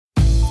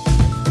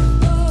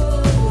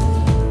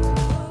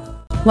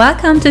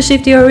Welcome to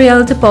Shift Your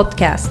Reality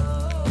podcast.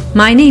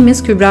 My name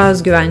is Kübra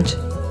Özgüvenç,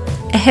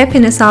 a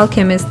happiness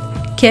alchemist,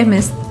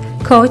 chemist,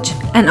 coach,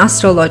 and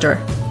astrologer.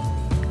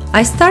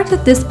 I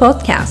started this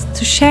podcast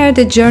to share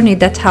the journey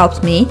that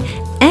helped me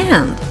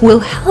and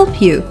will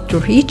help you to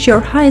reach your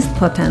highest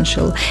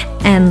potential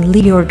and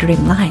live your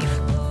dream life.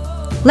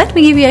 Let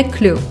me give you a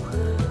clue.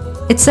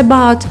 It's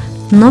about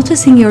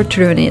noticing your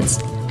true needs,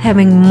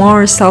 having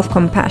more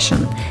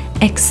self-compassion,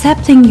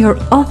 accepting your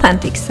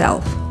authentic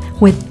self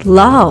with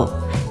love,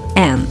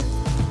 and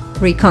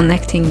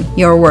reconnecting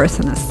your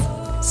worthiness.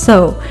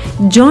 So,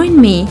 join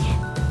me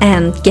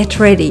and get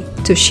ready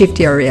to shift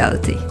your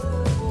reality.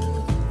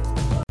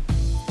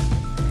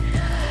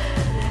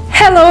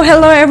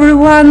 Hello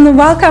everyone.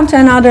 Welcome to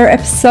another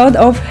episode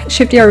of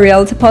Shift Your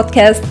Reality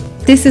podcast.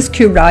 This is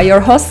Kübra, your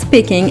host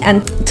speaking,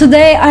 and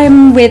today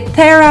I'm with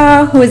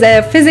Tara, who is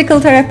a physical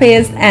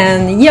therapist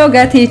and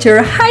yoga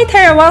teacher. Hi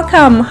Tara,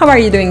 welcome. How are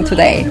you doing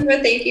today?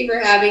 Hi, thank you for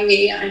having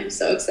me. I'm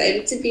so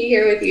excited to be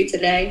here with you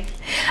today.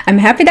 I'm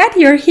happy that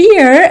you're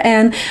here.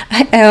 And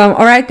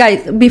all right,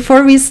 guys,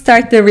 before we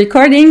start the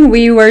recording,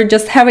 we were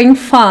just having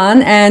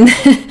fun and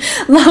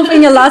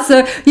laughing a lot,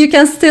 so you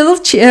can still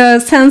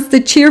sense the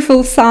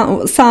cheerful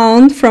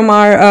sound from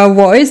our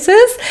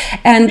voices.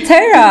 And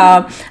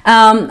Tara,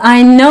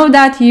 I know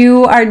that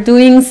you are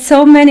doing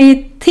so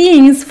many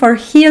things for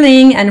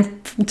healing and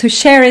to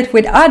share it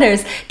with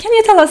others. Can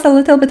you tell us a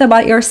little bit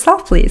about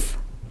yourself, please?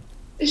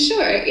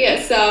 Sure.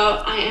 Yeah.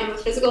 So I am a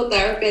physical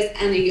therapist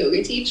and a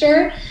yoga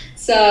teacher.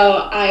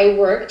 So I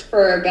worked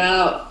for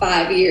about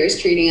 5 years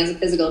treating as a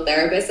physical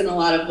therapist, and a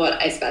lot of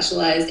what I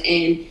specialized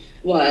in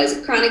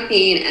was chronic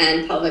pain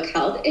and pelvic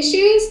health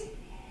issues.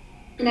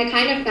 And I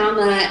kind of found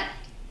that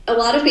a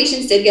lot of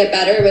patients did get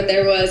better, but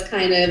there was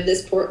kind of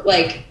this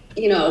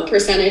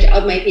percentage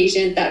of my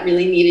patients that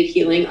really needed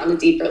healing on a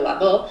deeper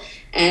level.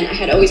 And I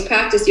had always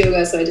practiced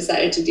yoga, so I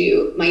decided to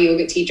do my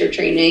yoga teacher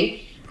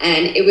training.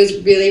 And it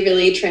was really,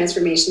 really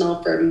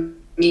transformational for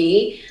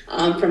me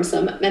from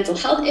some mental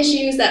health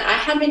issues that I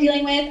had been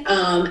dealing with.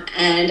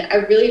 And I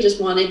really just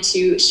wanted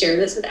to share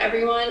this with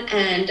everyone.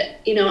 And,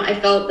 I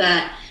felt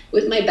that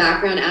with my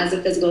background as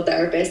a physical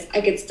therapist,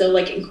 I could still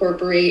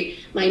incorporate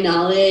my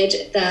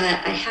knowledge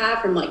that I have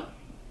from a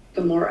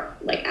more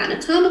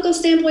anatomical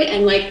standpoint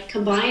and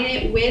combine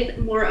it with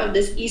more of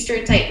this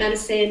Eastern type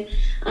medicine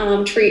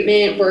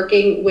treatment,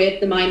 working with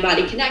the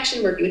mind-body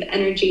connection, working with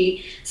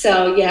energy.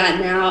 So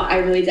now I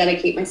really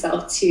dedicate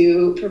myself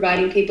to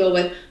providing people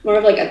with more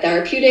of a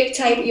therapeutic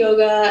type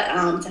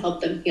yoga to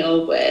help them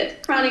heal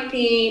with chronic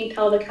pain,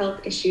 pelvic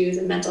health issues,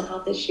 and mental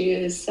health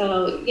issues.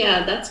 So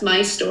that's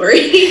my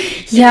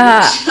story.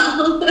 Yeah,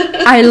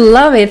 I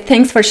love it.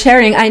 Thanks for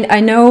sharing. I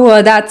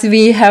know that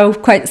we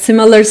have quite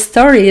similar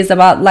stories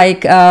about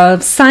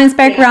science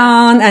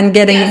background and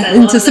getting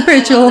into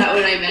spiritual. I love that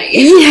when I met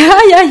you.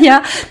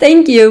 Yeah.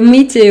 Thank you.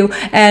 Me too.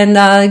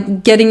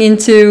 And getting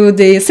into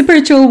the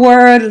spiritual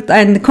world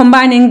and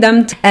combining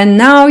them. And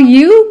now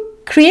you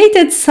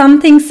created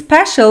something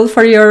special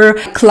for your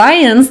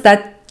clients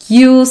that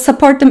you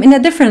support them in a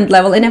different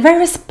level, in a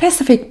very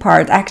specific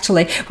part,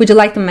 actually. Would you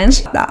like to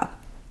mention that?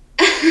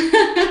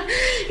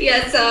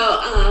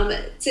 So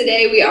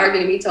today we are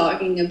going to be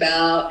talking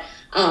about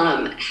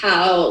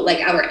how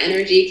our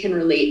energy can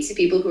relate to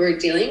people who are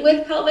dealing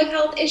with pelvic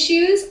health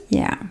issues.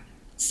 Yeah.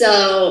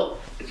 So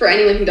for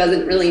anyone who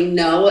doesn't really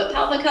know what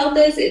pelvic health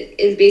is, it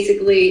is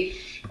basically,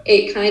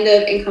 it kind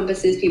of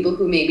encompasses people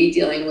who may be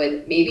dealing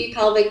with maybe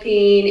pelvic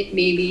pain,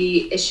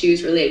 maybe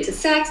issues related to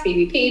sex,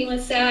 maybe pain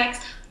with sex,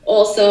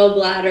 also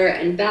bladder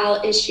and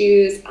bowel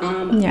issues. But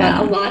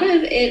a lot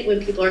of it, when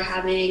people are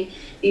having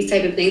these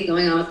type of things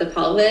going on with the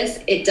pelvis,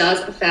 it does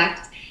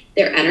affect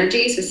their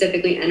energy,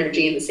 specifically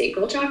energy in the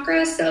sacral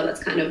chakra. So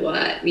that's kind of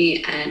what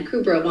me and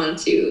Kübra wanted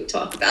to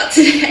talk about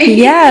today.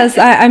 Yes,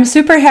 I'm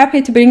super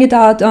happy to bring it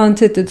out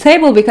onto the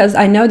table, because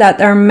I know that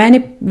there are many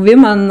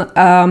women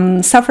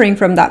suffering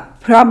from that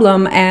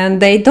problem, and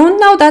they don't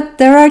know that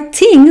there are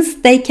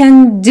things they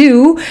can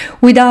do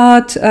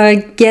without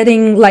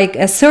getting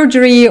a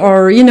surgery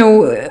or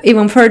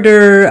even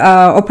further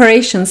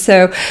operations.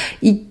 So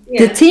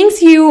the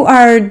things you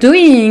are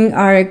doing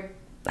are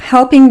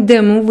helping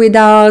them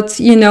without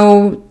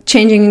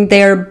changing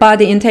their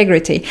body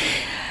integrity.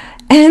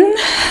 And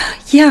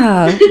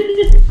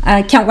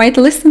I can't wait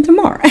to listen to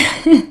more.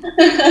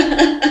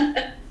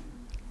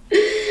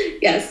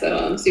 So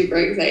I'm super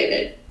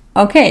excited.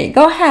 Okay,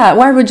 go ahead.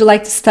 Where would you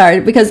like to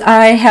start? Because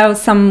I have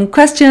some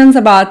questions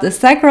about the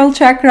sacral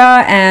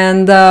chakra,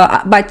 and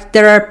but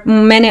there are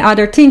many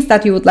other things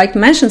that you would like to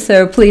mention,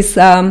 so please.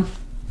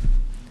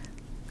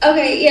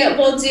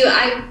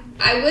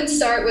 I would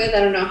start with, I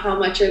don't know how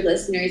much your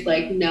listeners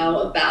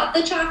know about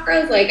the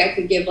chakras. I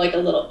could give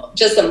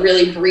just a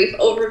really brief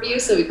overview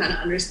so we kind of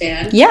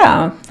understand.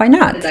 Yeah, why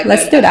not?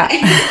 Let's do that.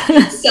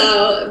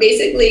 So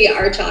basically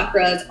our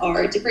chakras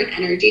are different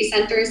energy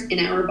centers in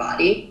our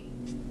body.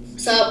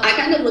 So I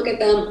kind of look at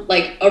them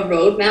like a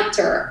roadmap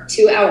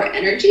to our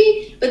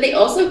energy, but they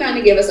also kind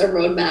of give us a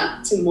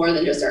roadmap to more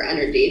than just our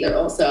energy. They're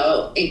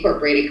also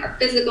incorporating our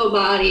physical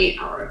body,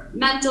 our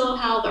mental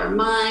health, our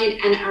mind,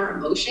 and our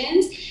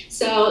emotions.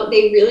 So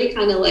they really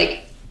kind of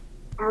like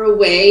are a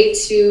way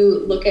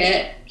to look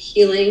at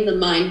healing the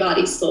mind,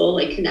 body, soul,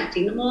 like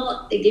connecting them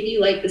all. They give you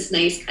like this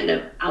nice kind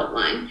of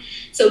outline.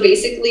 So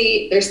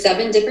basically there's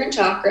 7 different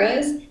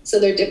chakras. So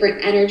they're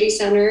different energy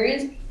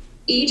centers.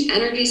 Each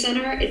energy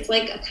center, it's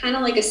like kind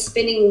of like a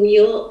spinning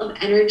wheel of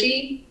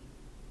energy,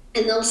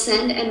 and they'll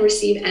send and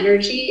receive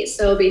energy.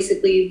 So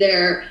basically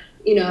they're,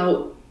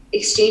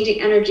 exchanging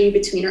energy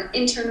between our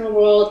internal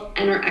world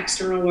and our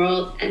external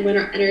world. And when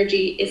our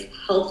energy is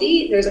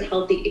healthy, there's a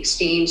healthy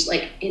exchange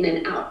like in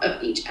and out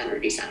of each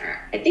energy center.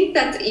 I think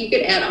that's, you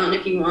could add on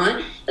if you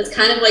want. That's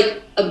kind of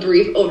like a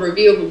brief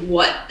overview of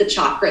what the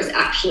chakras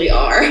actually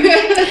are.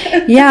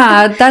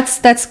 Yeah,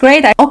 that's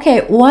great. Okay,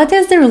 what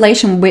is the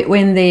relation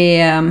between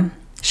the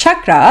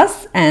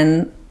chakras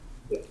and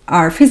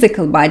our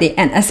physical body,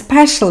 and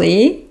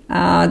especially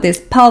these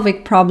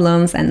pelvic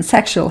problems and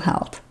sexual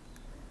health?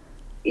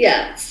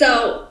 Yeah,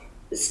 so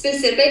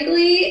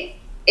specifically,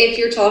 if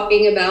you're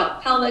talking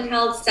about pelvic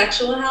health,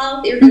 sexual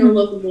health, you're going to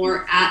look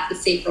more at the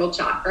sacral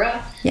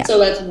chakra. Yeah. So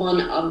that's one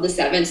of the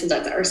 7, so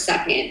that's our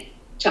second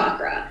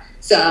chakra.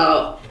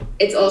 So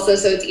it's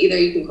either,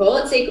 you can call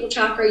it sacral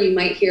chakra, you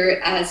might hear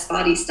it as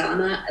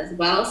Svadhisthana as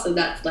well, so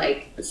that's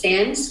like the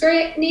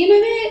Sanskrit name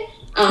of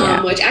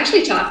it, which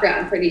actually chakra,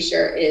 I'm pretty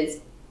sure, is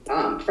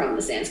from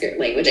the Sanskrit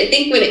language. I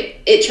think when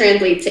it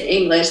translates to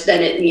English,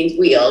 then it means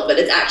wheel, but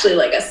it's actually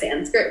like a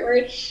Sanskrit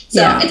word.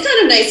 So it's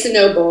kind of nice to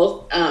know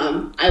both.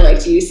 I like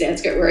to use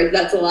Sanskrit words.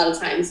 That's a lot of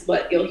times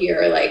what you'll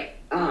hear, like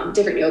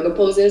different yoga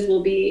poses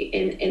will be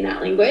in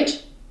that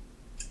language.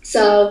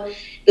 So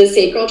the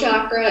sacral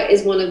chakra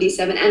is one of these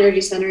 7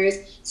 energy centers.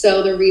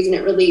 So the reason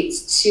it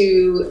relates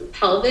to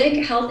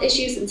pelvic health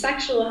issues and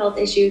sexual health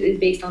issues is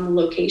based on the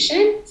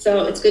location.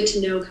 So it's good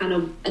to know kind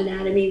of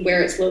anatomy,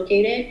 where it's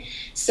located.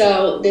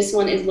 So this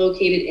one is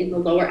located in the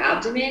lower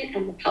abdomen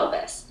and the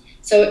pelvis.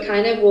 So it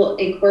kind of will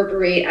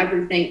incorporate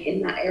everything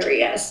in that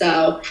area.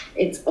 So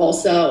it's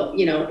also,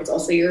 it's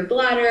also your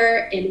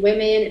bladder in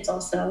women. It's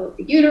also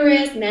the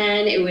uterus.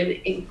 Men, it would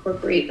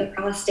incorporate the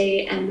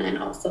prostate, and then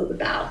also the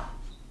bowel.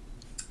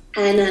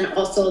 And then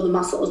also the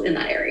muscles in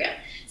that area.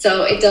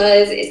 So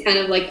it's kind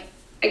of like,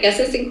 I guess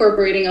it's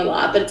incorporating a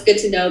lot, but it's good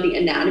to know the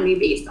anatomy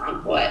based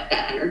on what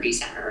that energy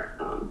center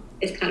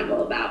is kind of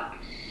all about.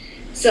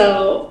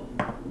 So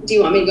do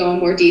you want me to go in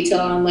more detail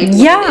on like?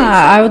 Yeah,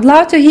 I would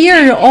love to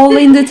hear all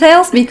in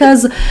details,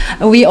 because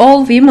we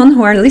all women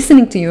who are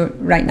listening to you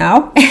right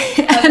now,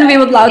 and we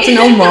would love to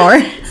know more.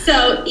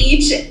 So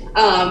each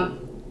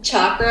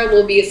chakra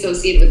will be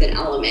associated with an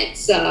element.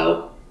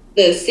 So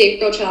the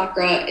sacral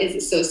chakra is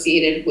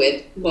associated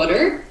with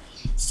water.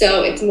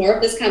 So it's more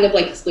of this kind of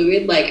like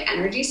fluid, like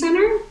energy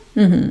center.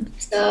 Mm-hmm.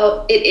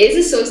 So it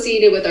is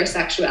associated with our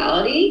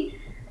sexuality,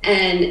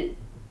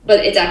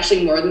 but it's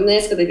actually more than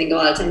this, because I think a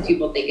lot of times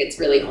people think it's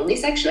really only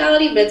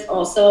sexuality, but it's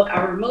also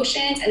our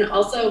emotions, and it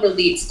also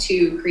relates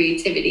to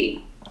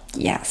creativity.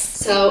 Yes.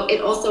 So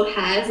it also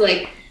has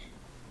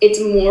it's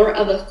more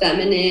of a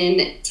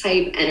feminine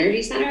type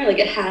energy center. Like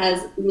it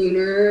has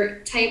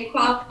lunar type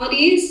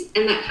qualities,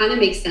 and that kind of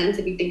makes sense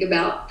if you think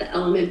about the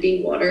element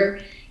being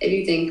water. If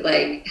you think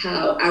like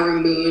how our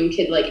moon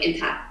could like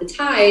impact the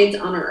tides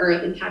on our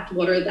earth, impact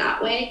water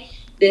that way,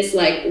 this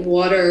like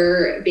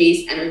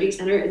water-based energy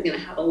center is going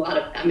to have a lot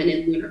of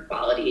feminine lunar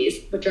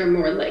qualities, which are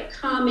more like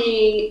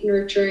calming,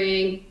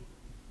 nurturing.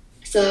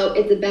 So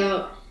it's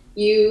about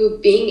you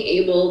being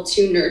able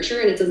to nurture,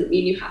 and it doesn't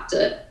mean you have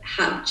to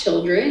have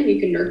children. You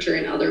can nurture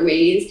in other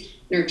ways,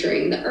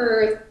 nurturing the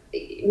earth,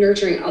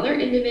 nurturing other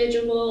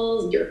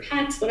individuals, your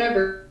pets,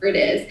 whatever it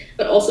is,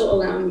 but also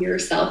allowing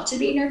yourself to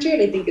be nurtured,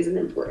 I think is an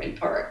important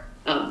part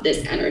of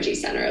this energy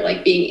center,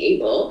 like being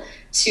able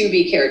to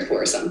be cared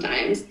for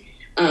sometimes.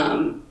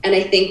 And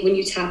I think when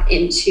you tap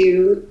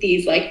into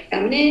these like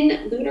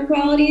feminine lunar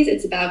qualities,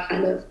 it's about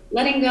kind of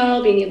letting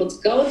go, being able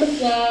to go with the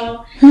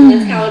flow. And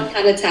that's how it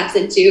kind of taps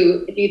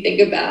into, if you think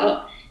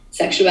about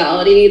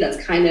sexuality, that's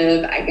kind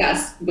of, I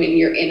guess, when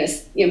you're in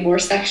a more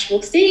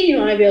sexual state, you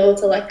want to be able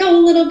to let go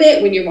a little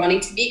bit. When you're wanting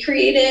to be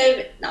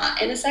creative,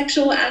 not in a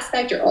sexual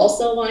aspect, you're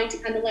also wanting to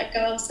kind of let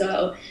go.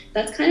 So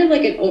that's kind of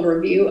like an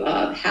overview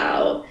of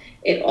how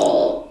it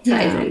all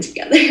ties in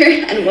together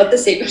and what the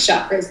sacral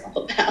chakra is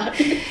all about.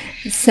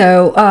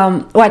 So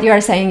what you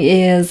are saying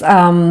is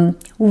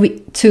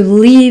to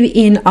live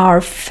in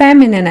our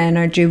feminine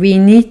energy, we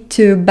need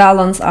to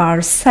balance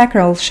our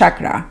sacral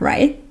chakra,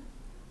 right?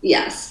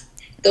 Yes.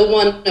 The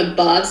one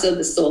above, so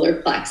the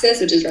solar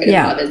plexus, which is right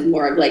above, is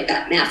more of like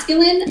that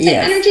masculine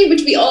energy,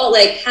 which we all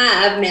like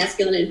have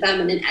masculine and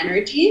feminine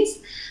energies.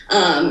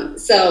 And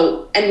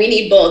we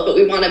need both, but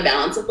we want a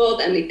balance of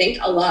both. And we think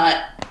a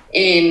lot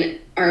in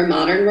our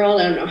modern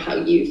world, I don't know how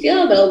you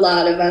feel, but a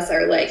lot of us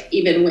are like,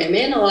 even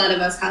women, a lot of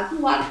us have a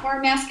lot more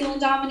masculine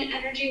dominant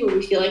energy where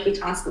we feel like we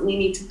constantly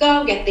need to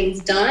go get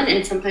things done,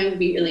 and sometimes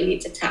we really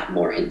need to tap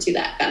more into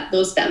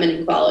those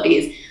feminine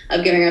qualities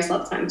of giving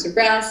ourselves time to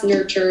rest,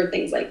 nurture,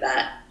 things like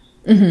that.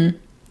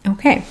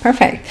 Okay,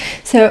 perfect.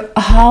 So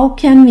how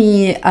can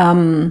we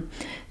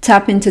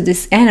tap into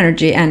this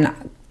energy and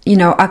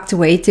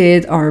activate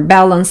it or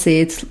balance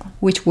it?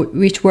 Which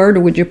word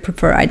would you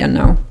prefer? I don't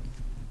know.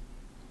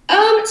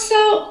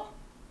 So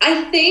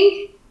I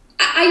think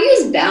I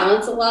use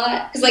balance a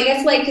lot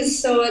because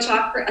so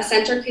a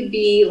center could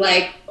be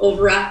like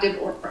overactive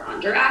or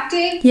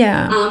underactive.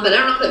 Yeah. But I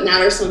don't know if it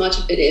matters so much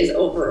if it is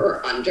over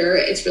or under.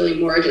 It's really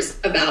more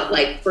just about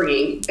like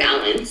bringing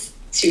balance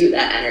to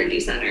that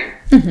energy center.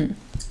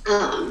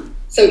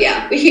 So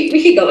yeah, we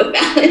could go with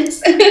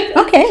balance.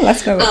 Okay,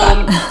 let's go with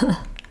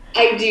that.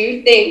 I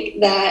do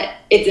think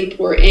that it's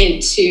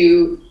important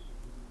to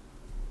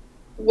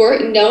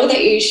know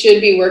that you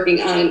should be working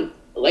on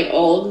like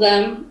all of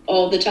them,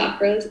 all of the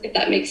chakras, if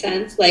that makes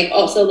sense. Like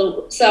also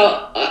all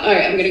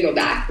right, I'm going to go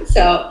back.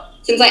 So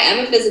since I am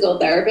a physical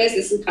therapist,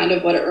 this is kind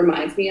of what it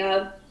reminds me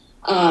of.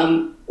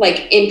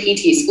 Like in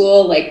PT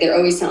school, like they're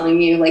always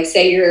telling you, like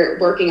say you're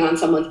working on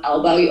someone's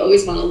elbow, you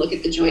always want to look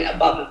at the joint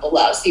above and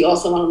below. So you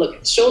also want to look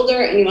at the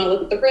shoulder and you want to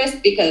look at the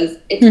wrist because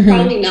it's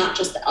probably not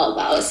just the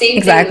elbow.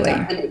 Same thing with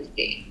our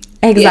energy.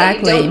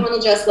 Exactly. Yeah, you don't want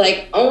to just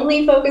like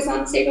only focus on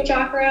the sacral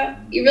chakra.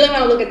 You really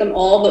want to look at them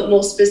all, but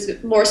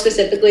more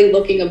specifically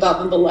looking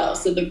above and below.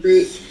 So the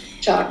root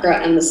chakra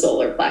and the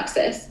solar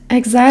plexus.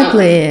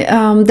 Exactly.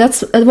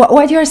 That's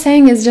what you're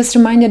saying is just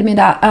reminded me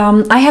that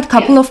I had a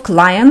couple of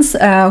clients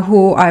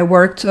who I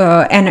worked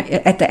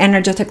at the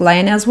Energetic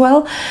Line as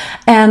well,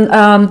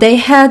 and they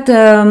had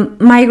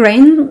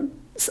migraine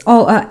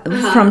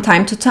from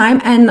time to time,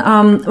 and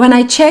when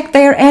I checked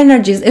their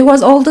energies, it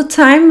was all the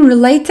time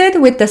related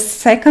with the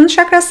second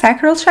chakra,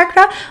 sacral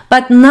chakra,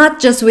 but not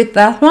just with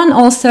that one.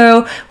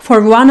 Also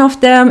for one of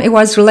them it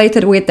was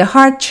related with the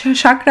heart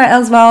chakra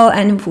as well,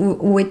 and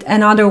with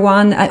another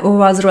one it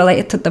was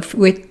related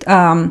with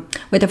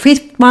the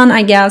fifth one,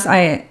 I guess,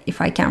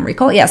 if I can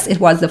recall. Yes, it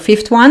was the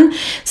fifth one.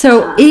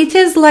 So it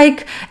is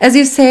like, as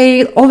you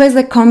say, always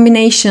a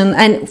combination,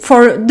 and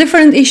for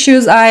different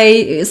issues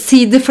I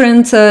see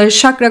different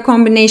chakra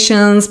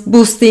combinations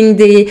boosting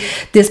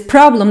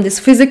this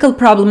physical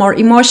problem or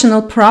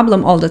emotional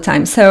problem all the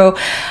time. So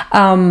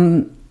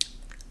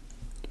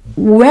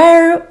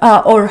where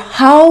or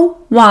how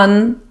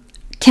one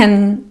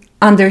can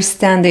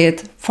understand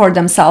it for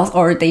themselves,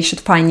 or they should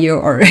find you,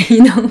 or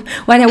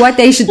what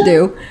they should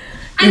do.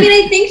 I mean,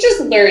 I think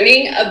just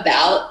learning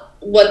about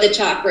what the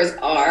chakras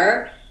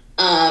are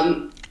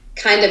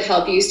kind of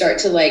help you start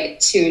to like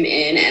tune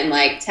in and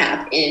like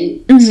tap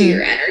into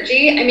your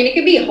energy. I mean, it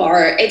can be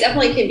hard. It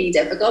definitely can be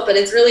difficult, but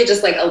it's really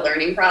just like a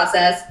learning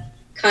process.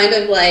 Kind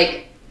of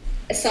like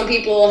some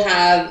people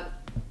have,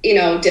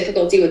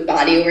 difficulty with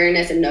body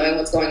awareness and knowing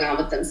what's going on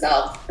with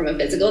themselves from a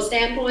physical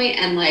standpoint,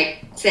 and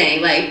like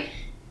saying like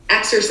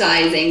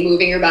exercising,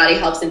 moving your body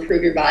helps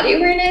improve your body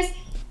awareness.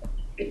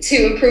 To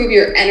improve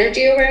your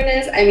energy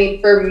awareness, I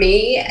mean, for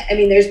me,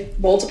 there's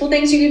multiple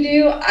things you can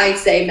do. I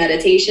say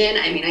meditation.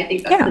 I mean, I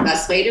think that's the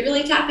best way to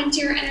really tap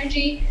into your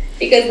energy,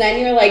 because then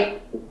you're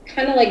like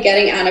kind of like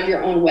getting out of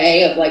your own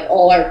way of like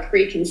all our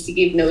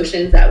preconceived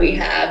notions that we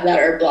have that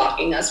are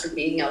blocking us from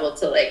being able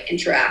to like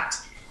interact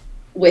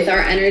with our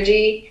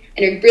energy.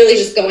 And you're really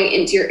just going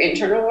into your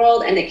internal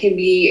world, and it can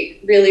be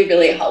really,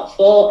 really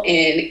helpful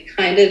in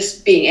kind of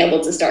being able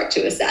to start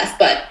to assess.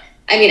 But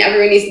I mean,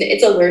 everyone needs to,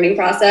 it's a learning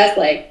process.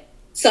 Like,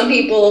 some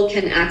people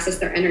can access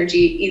their energy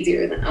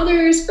easier than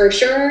others, for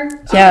sure.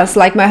 Yes,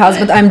 like my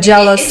husband, I'm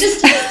jealous. It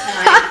just takes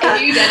time.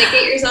 If you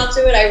dedicate yourself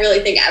to it, I really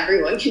think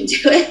everyone can do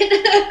it.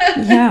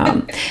 Yeah.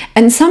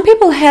 And some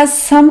people have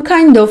some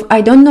kind of,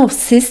 I don't know,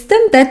 system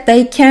that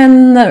they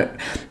can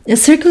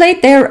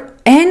circulate their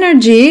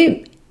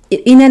energy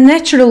in a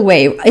natural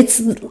way.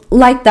 It's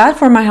like that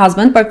for my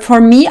husband, but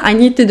for me, I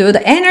need to do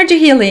the energy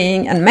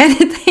healing and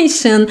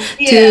meditation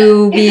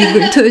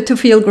to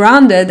feel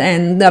grounded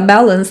and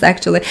balanced.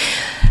 Actually,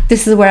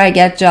 this is where I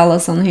get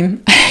jealous on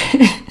him.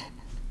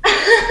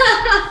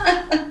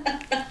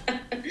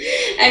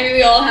 I mean,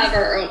 we all have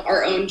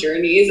our own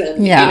journeys,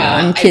 and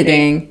I'm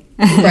kidding.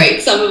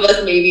 Right, some of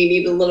us maybe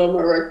need a little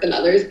more work than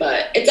others,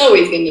 but it's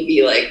always going to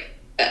be like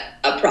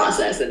a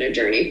process and a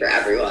journey for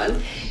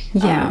everyone.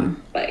 Yeah.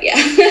 But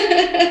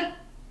yeah.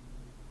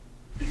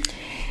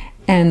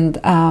 And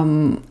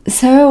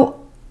so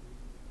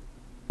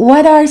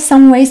what are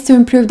some ways to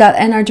improve that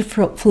energy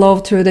flow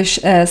through the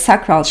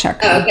sacral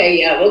chakra? Oh, okay,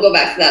 yeah, we'll go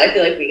back to that. I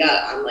feel like we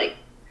got on like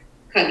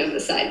kind of a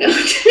side note.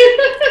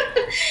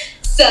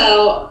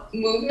 So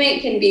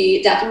movement can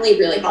be definitely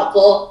really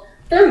helpful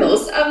for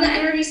most of the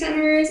energy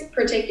centers,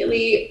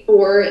 particularly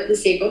for the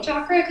sacral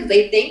chakra, because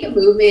I think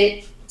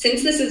movement,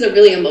 since this is a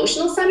really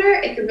emotional center,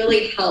 it can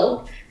really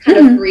help kind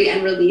of free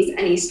and release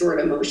any stored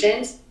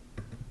emotions.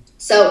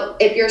 So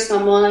if you're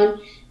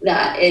someone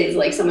that is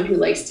like someone who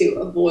likes to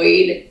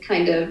avoid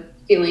kind of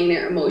feeling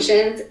their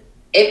emotions,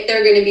 if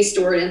they're going to be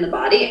stored in the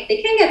body,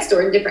 they can get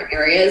stored in different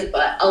areas,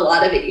 but a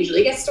lot of it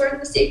usually gets stored in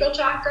the sacral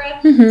chakra,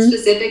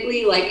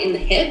 specifically like in the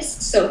hips.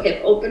 So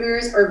hip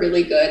openers are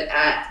really good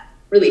at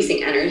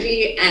releasing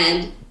energy,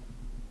 and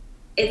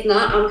it's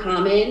not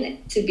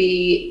uncommon to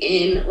be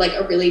in like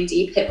a really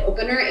deep hip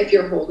opener if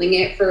you're holding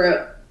it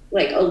for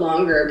like a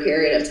longer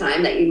period of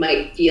time, that you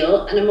might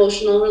feel an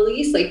emotional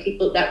release. Like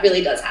people, that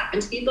really does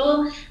happen to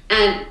people,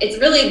 and it's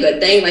really a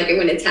good thing. Like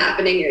when it's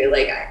happening, you're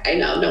like, I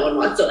know no one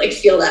wants to like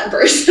feel that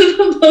burst of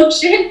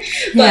emotion,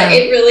 but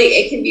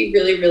it can be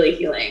really, really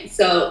healing.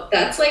 So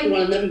that's like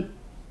one of the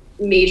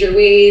major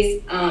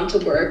ways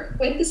to work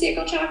with the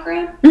sacral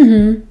chakra.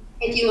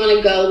 If you want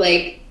to go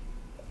like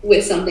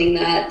with something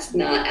that's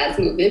not as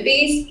movement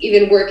based,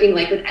 even working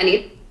like with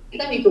any,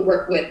 then you could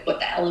work with what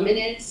the element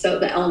is. So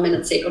the element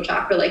of the sacral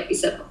chakra, like we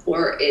said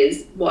before,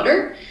 is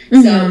water.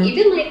 So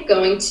even like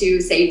going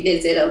to, say,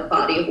 visit a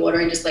body of water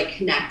and just like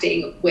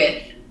connecting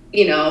with,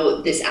 you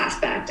know, this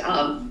aspect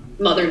of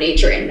Mother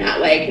Nature in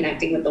that way,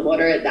 connecting with the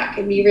water, that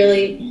can be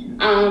really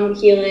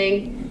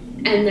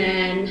healing. And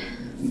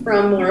then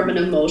from more of an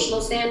emotional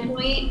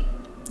standpoint,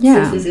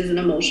 since this is an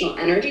emotional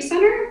energy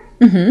center,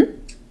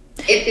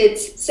 if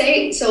it's,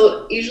 say,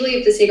 so usually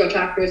if the sacral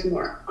chakra is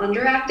more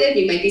underactive,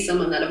 you might be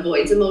someone that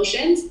avoids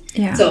emotions.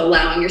 So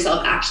allowing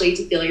yourself actually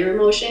to feel your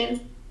emotions.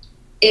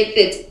 If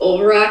it's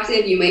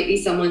overactive, you might be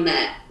someone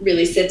that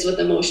really sits with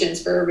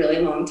emotions for a really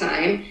long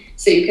time.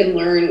 So you can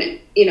learn,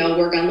 you know,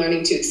 work on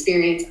learning to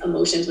experience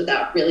emotions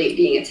without really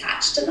being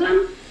attached to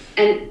them.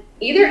 And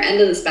either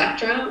end of the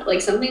spectrum,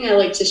 like something I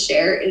like to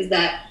share is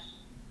that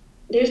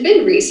there's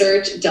been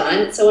research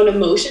done. So an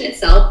emotion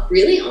itself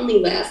really only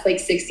lasts like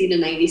 60 to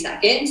 90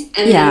 seconds.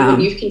 And then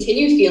when you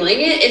continue feeling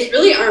it, it's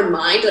really our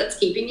mind that's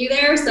keeping you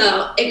there.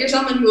 So if you're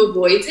someone who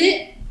avoids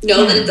it,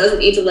 know that it doesn't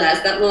need to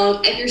last that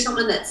long. If you're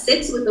someone that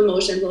sits with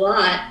emotions a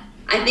lot,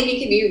 I think it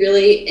can be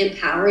really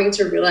empowering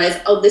to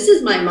realize, oh, this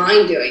is my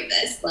mind doing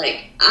this.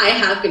 Like I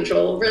have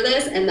control over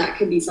this, and that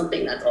can be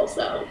something that's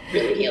also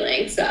really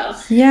healing. So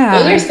those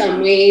are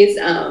some ways.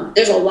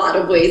 There's a lot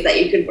of ways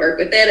that you can work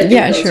with it. I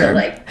think those are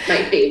like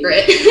my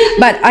favorite.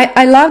 But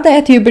I love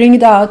that you bring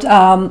it out,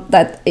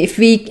 that if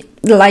we,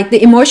 like,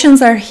 the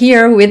emotions are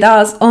here with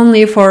us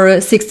only for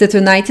 60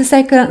 to 90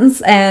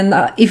 seconds, and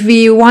if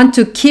we want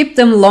to keep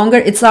them longer,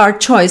 it's our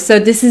choice. So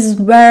this is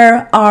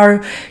where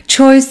our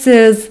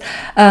choices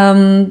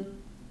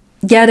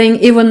getting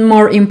even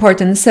more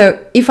important.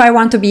 So if I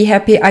want to be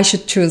happy, I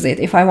should choose it.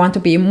 If I want to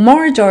be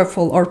more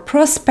joyful or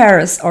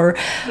prosperous or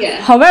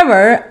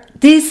however,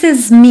 this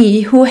is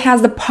me who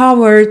has the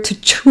power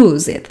to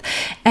choose it.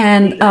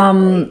 And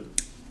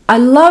I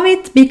love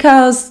it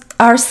because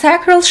our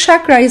sacral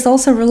chakra is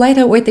also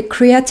related with the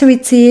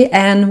creativity,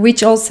 and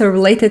which also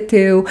related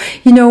to,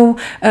 you know,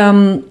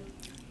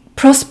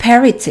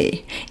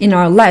 prosperity in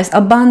our lives,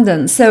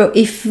 abundance. So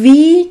if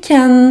we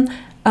can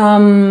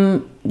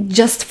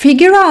just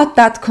figure out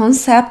that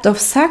concept of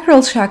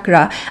sacral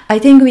chakra, I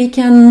think we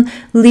can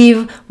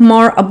live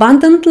more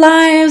abundant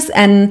lives,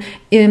 and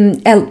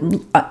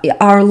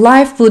our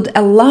life would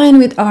align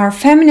with our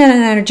feminine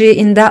energy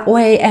in that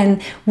way,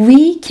 and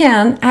we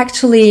can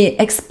actually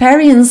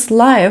experience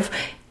life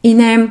in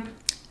a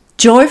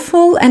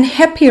joyful and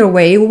happier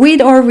way,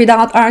 with or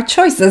without our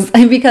choices.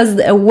 Because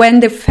when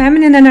the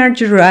feminine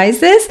energy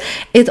rises,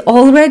 it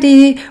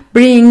already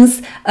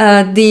brings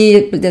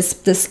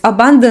this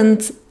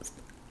abundant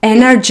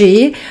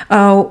energy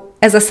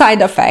as a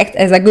side effect,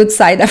 as a good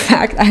side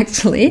effect,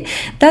 actually.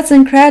 That's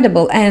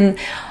incredible. And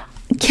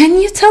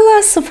can you tell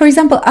us, for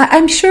example,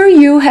 I'm sure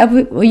you have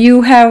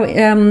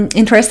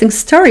interesting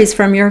stories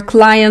from your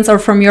clients or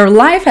from your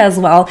life as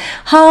well.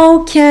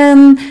 How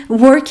can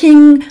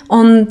working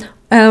on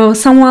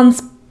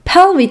someone's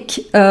pelvic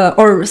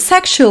or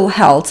sexual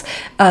health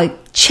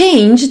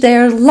change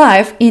their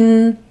life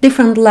in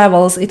different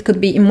levels? It could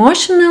be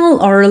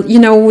emotional, or, you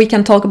know, we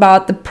can talk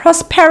about the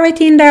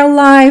prosperity in their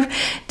life.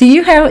 Do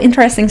you have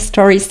interesting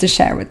stories to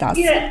share with us?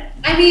 Yeah,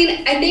 I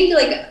mean, I think,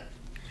 like,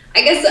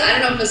 I guess, I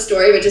don't know if a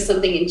story, but just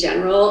something in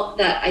general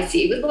that I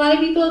see with a lot of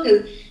people.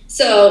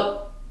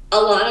 So a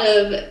lot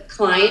of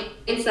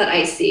clients that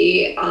I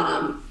see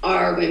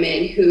are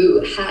women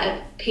who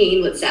had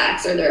pain with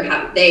sex, or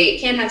they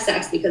can't have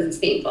sex because it's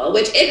painful,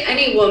 which if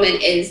any woman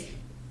is,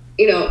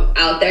 you know,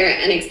 out there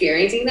and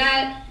experiencing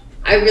that,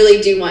 I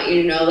really do want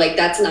you to know, like,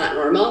 that's not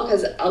normal,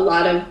 because a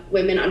lot of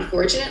women,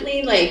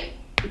 unfortunately, like,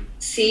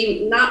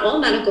 see, not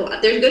all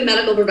there's good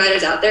medical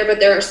providers out there,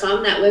 but there are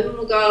some that women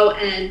will go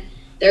and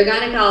their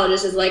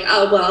gynecologist is like,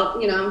 oh, well,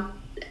 you know,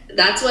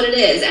 that's what it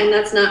is. And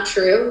that's not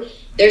true.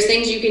 There's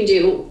things you can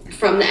do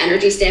from the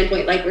energy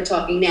standpoint, like we're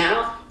talking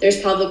now.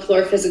 There's pelvic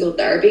floor physical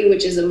therapy,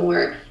 which is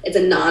it's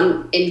a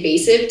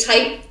non-invasive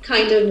type,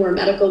 kind of more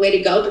medical way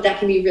to go, but that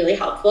can be really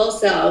helpful.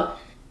 So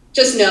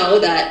just know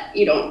that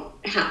you don't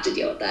have to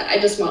deal with that. I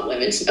just want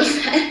women to know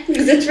that,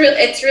 because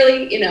it's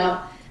really, you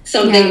know,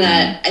 something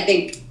that I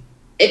think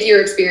if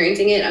you're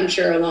experiencing it, I'm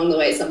sure along the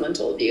way someone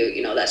told you,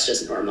 you know, that's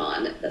just normal,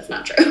 and that's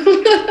not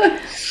true.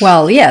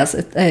 Well, yes,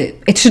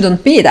 it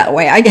shouldn't be that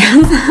way, I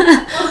guess.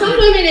 Well, some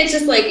women, it's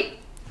just like,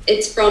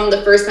 it's from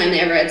the first time they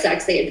ever had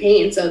sex, they had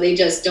pain. So they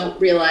just don't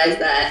realize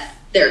that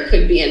there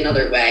could be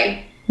another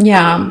way.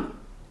 Yeah.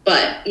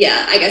 But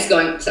yeah, I guess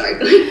sorry.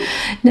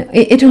 No,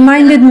 it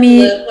reminded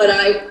me. What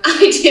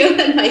I do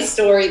in my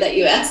story that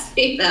you asked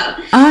me about.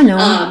 Oh,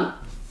 no.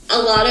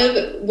 A lot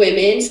of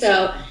women,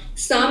 so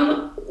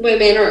some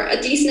women, or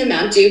a decent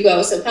amount, do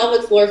go. So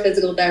pelvic floor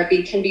physical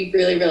therapy can be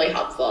really, really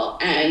helpful.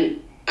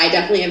 And I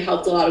definitely have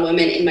helped a lot of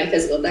women in my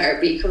physical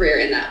therapy career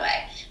in that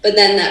way. But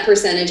then that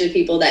percentage of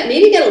people that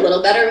maybe get a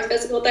little better with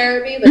physical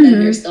therapy, but then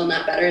they're still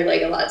not better,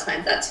 like a lot of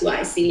times that's who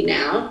I see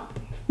now.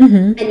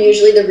 And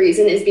usually the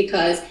reason is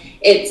because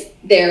it's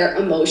their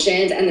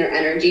emotions and their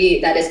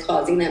energy that is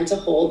causing them to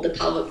hold the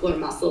pelvic floor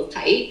muscle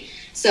tight.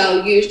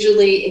 So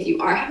usually if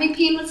you are having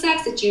pain with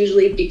sex, it's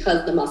usually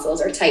because the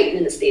muscles are tight and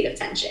in a state of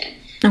tension.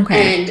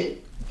 Okay. And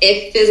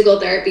if physical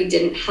therapy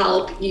didn't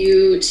help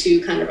you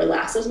to kind of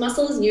relax those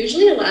muscles,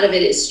 usually a lot of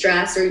it is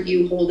stress, or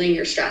you holding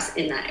your stress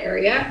in that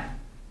area.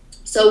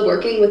 So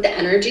working with the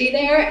energy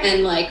there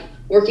and like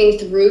working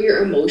through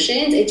your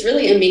emotions, it's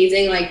really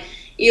amazing. Like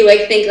you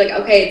like think like,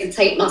 okay, it's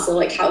a tight muscle.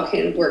 Like how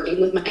can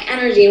working with my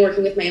energy and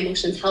working with my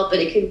emotions help? But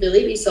it can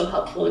really be so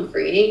helpful and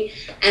freeing.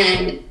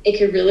 And it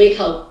could really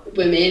help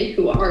women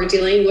who are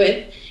dealing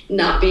with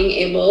not being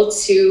able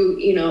to,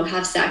 you know,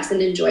 have sex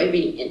and enjoy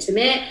being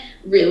intimate,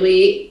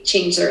 really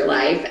change their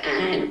life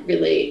and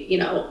really, you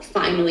know,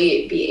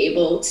 finally be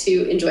able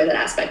to enjoy that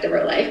aspect of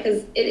our life,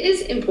 because it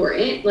is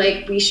important.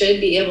 Like we should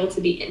be able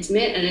to be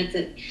intimate, and it's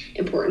an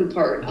important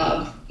part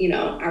of, you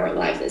know, our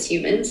lives as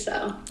humans.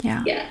 So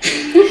yeah. Yeah.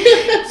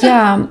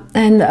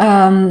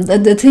 And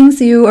the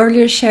things you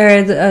earlier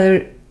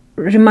shared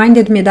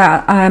reminded me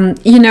that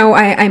you know,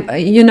 I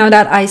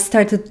that I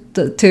started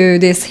to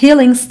this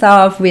healing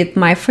stuff with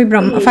my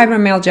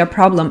fibromyalgia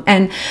problem,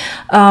 and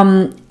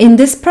in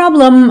this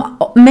problem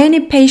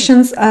many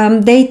patients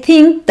they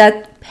think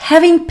that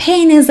having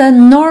pain is a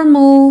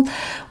normal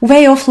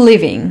way of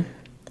living.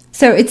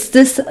 So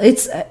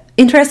it's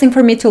interesting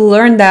for me to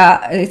learn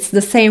that it's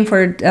the same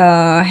for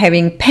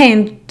having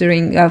pain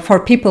during for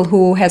people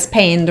who has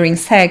pain during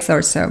sex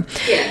or so.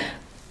 Yeah.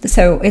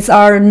 So it's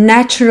our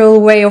natural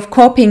way of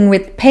coping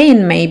with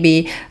pain,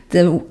 maybe,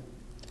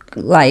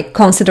 like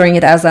considering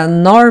it as a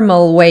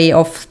normal way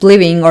of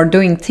living or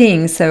doing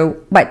things.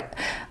 So, but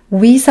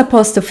we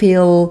supposed to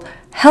feel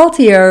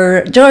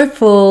healthier,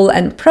 joyful,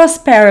 and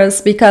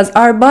prosperous because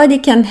our body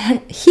can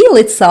heal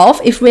itself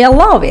if we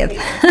allow it.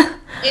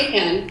 It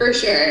can, for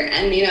sure.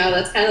 And, you know,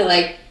 that's kind of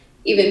like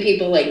even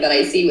people like that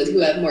I see with who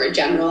have more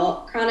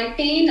general chronic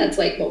pain. That's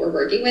like what we're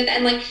working with.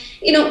 And like,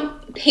 you know,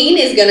 pain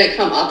is going to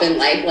come up in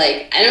life.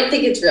 Like, I don't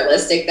think it's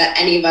realistic that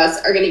any of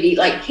us are going to be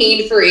like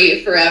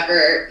pain-free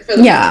forever for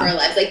the rest of our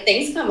lives. Like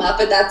things come up,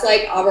 but that's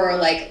like our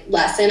like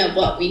lesson of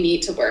what we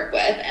need to work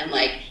with. And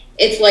like,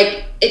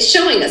 it's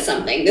showing us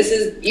something.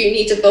 You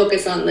need to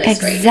focus on this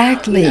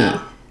exactly. Right now, you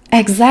know?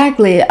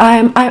 Exactly.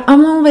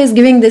 I'm always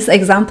giving this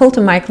example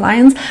to my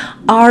clients.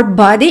 Our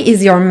body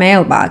is your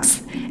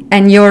mailbox,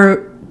 and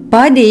your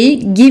body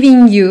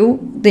giving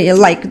you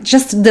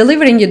just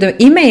delivering you the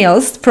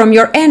emails from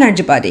your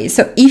energy body.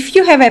 So if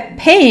you have a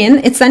pain,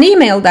 it's an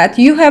email that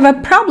you have a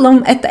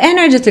problem at the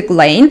energetic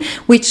lane,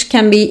 which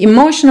can be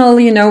emotional,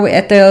 you know,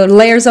 at the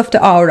layers of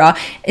the aura.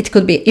 It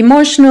could be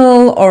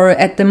emotional or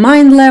at the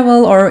mind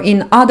level or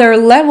in other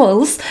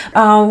levels.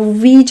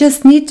 We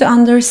just need to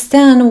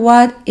understand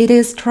what it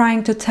is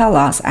trying to tell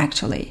us,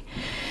 actually.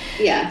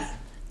 Yes.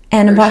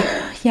 And what,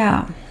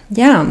 sure.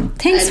 Yeah.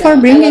 Thanks for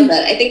bringing. I love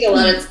that. I think a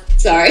lot of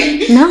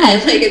sorry. No.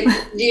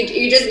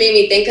 You just made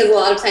me think, because a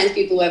lot of times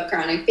people who have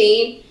chronic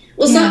pain,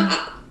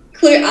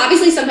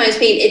 obviously sometimes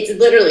pain, it's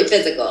literally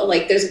physical.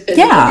 Like there's a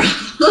physical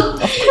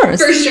problem. Of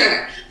course. For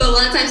sure. But a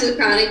lot of times with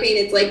chronic pain,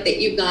 it's like that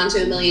you've gone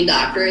to a million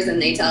doctors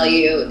and they tell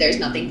you there's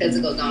nothing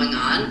physical going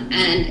on.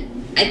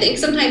 And I think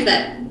sometimes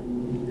that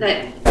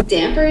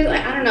dampers,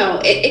 like, I don't know,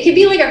 it can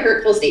be like a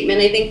hurtful statement,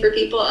 I think, for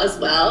people as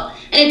well.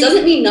 And it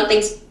doesn't mean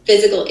nothing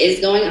physical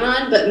is going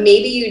on, but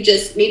maybe it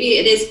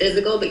is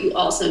physical, but you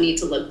also need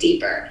to look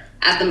deeper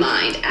at the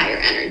mind, at your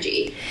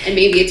energy. And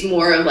maybe it's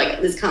more of like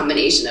this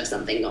combination of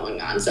something going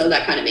on. So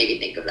that kind of made me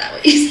think of that,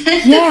 what you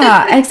said.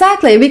 Yeah,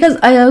 exactly. Because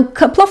a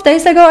couple of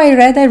days ago, I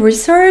read a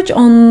research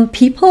on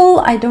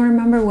people. I don't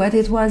remember what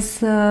it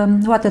was,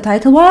 what the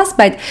title was,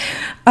 but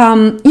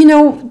you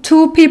know,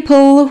 two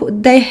people,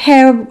 they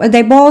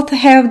both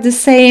have the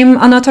same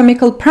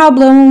anatomical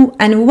problem,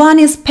 and one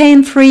is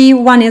pain-free,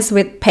 one is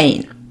with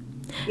pain.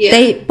 Yeah.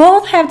 They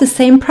both have the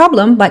same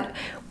problem, but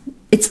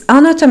it's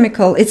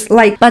anatomical. It's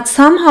like, but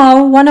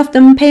somehow one of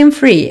them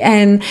pain-free,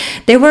 and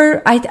they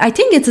were. I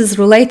think it is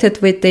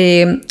related with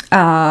the,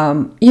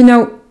 you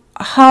know,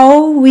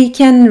 how we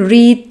can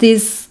read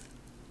these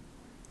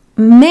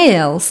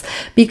mails,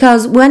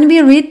 because when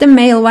we read the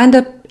mail, when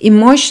the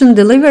emotion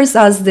delivers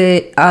us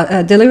the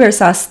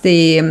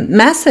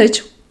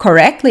message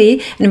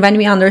correctly, and when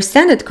we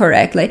understand it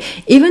correctly,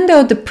 even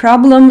though the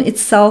problem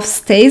itself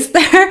stays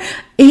there,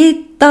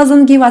 it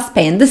doesn't give us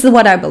pain. This is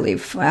what I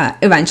believe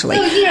eventually.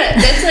 Oh yeah,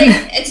 that's like,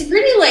 it's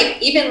pretty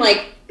like, even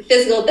like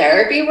physical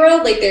therapy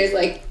world, like there's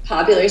like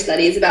popular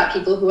studies about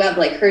people who have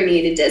like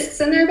herniated discs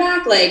in their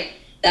back, like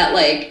that,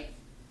 like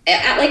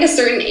at like a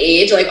certain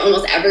age, like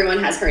almost everyone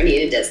has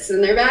herniated discs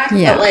in their back.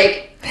 Yeah. But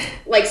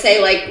like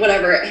say like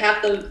whatever,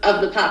 half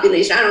of the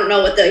population, I don't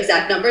know what the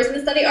exact numbers in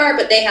the study are,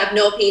 but they have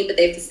no pain, but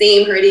they have the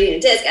same herniated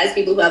disc as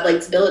people who have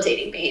like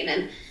debilitating pain.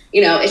 And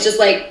it's just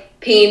like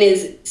pain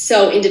is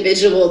so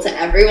individual to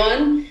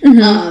everyone.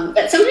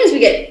 But sometimes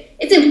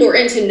it's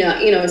important to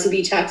know, to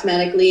be checked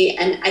medically.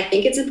 And I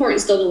think it's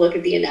important still to look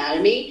at the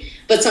anatomy,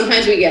 but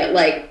sometimes we get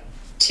like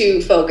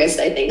too focused,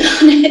 I think,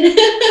 on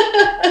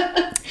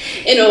it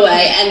in a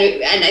way.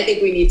 And I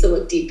think we need to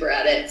look deeper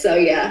at it. So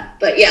yeah,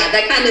 but yeah,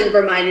 that kind of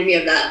reminded me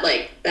of that,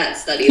 like that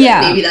study. Yeah.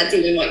 Like maybe that's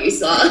even what you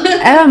saw.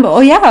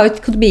 Yeah,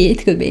 it could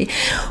be.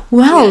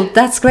 Well,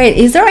 that's great.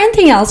 Is there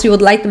anything else you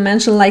would like to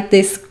mention, like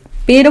this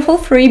beautiful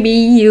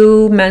freebie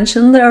you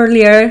mentioned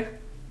earlier?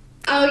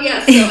 Oh yeah,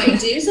 so I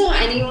do. So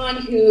anyone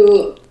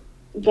who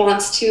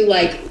wants to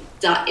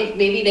if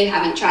maybe they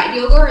haven't tried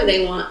yoga or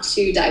they want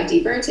to dive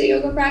deeper into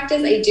yoga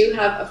practice, I do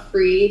have a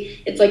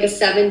free, it's like a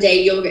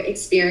 7-day yoga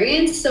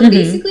experience. So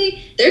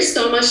basically there's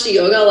so much to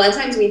yoga. A lot of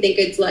times we think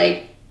it's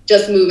like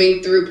just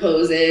moving through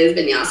poses,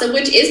 vinyasa,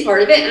 which is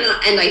part of it.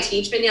 And I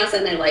teach vinyasa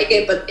and I like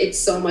it, but it's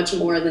so much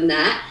more than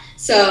that.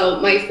 So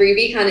my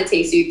freebie kind of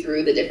takes you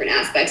through the different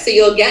aspects. So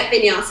you'll get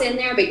vinyasa in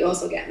there, but you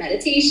also get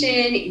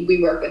meditation.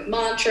 We work with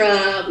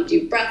mantra, we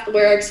do breath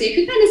work. So you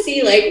can kind of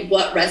see like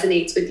what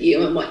resonates with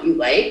you and what you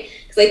like.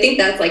 Because I think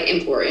that's like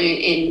important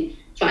in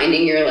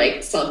finding your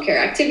like self-care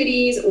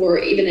activities, or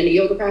even in a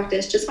yoga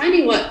practice, just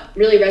finding what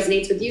really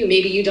resonates with you.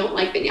 Maybe you don't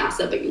like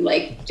vinyasa, but you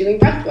like doing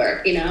breath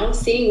work,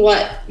 seeing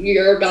what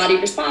your body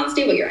responds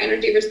to, what your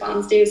energy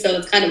responds to. So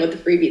that's kind of what the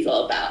freebie is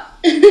all about.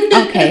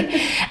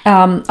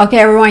 Okay,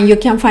 everyone, you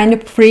can find the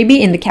freebie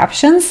in the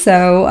captions.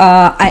 So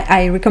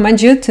I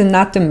recommend you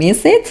not to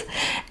miss it.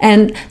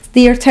 And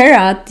dear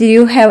Tara, do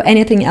you have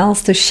anything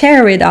else to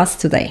share with us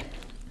today?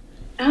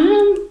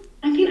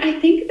 I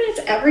think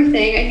that's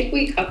everything. I think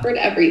we covered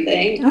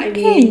everything.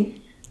 Okay.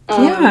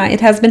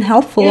 It has been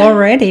helpful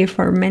already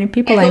for many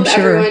people, I'm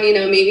sure.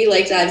 Everyone, maybe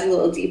dives a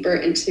little deeper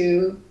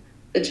into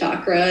the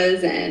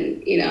chakras,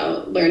 and,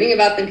 learning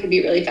about them can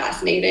be really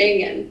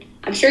fascinating. And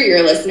I'm sure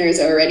your listeners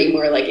are already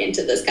more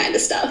into this kind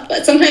of stuff,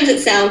 but sometimes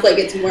it sounds like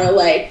it's more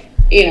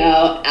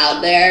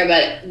out there,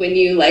 but when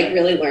you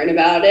really learn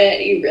about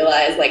it, you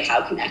realize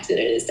how connected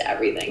it is to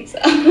everything. So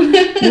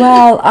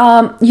well,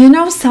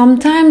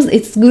 sometimes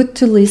it's good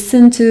to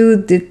listen to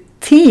the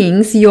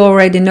things you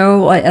already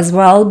know as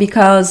well,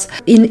 because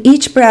in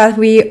each breath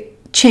we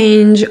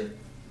change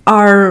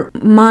our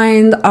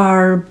mind,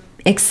 our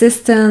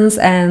existence,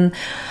 and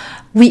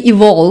we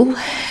evolve,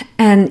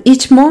 and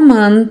each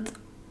moment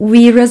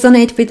we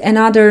resonate with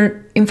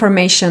another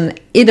information.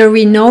 Either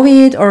we know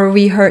it or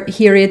we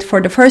hear it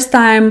for the first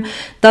time,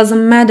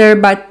 doesn't matter,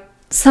 but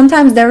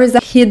sometimes there is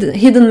a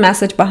hidden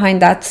message behind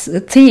that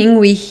thing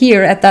we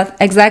hear at that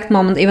exact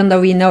moment, even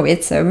though we know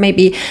it. So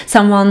maybe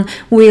someone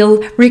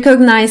will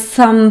recognize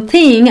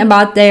something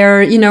about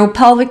their,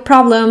 pelvic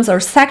problems or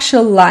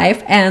sexual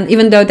life, and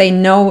even though they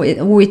know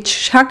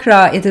which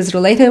chakra it is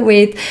related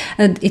with,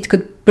 it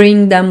could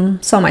bring them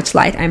so much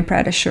light, I'm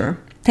pretty sure.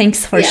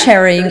 Thanks for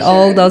sharing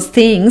all those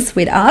things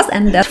with us,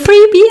 and the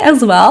freebie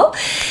as well.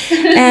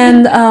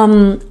 And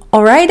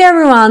all right,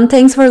 everyone,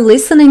 thanks for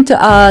listening to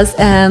us,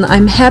 and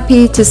I'm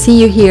happy to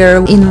see you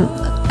here in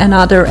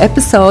another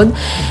episode.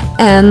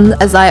 And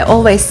as I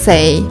always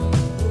say,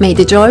 may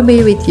the joy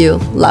be with you.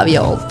 Love you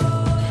all.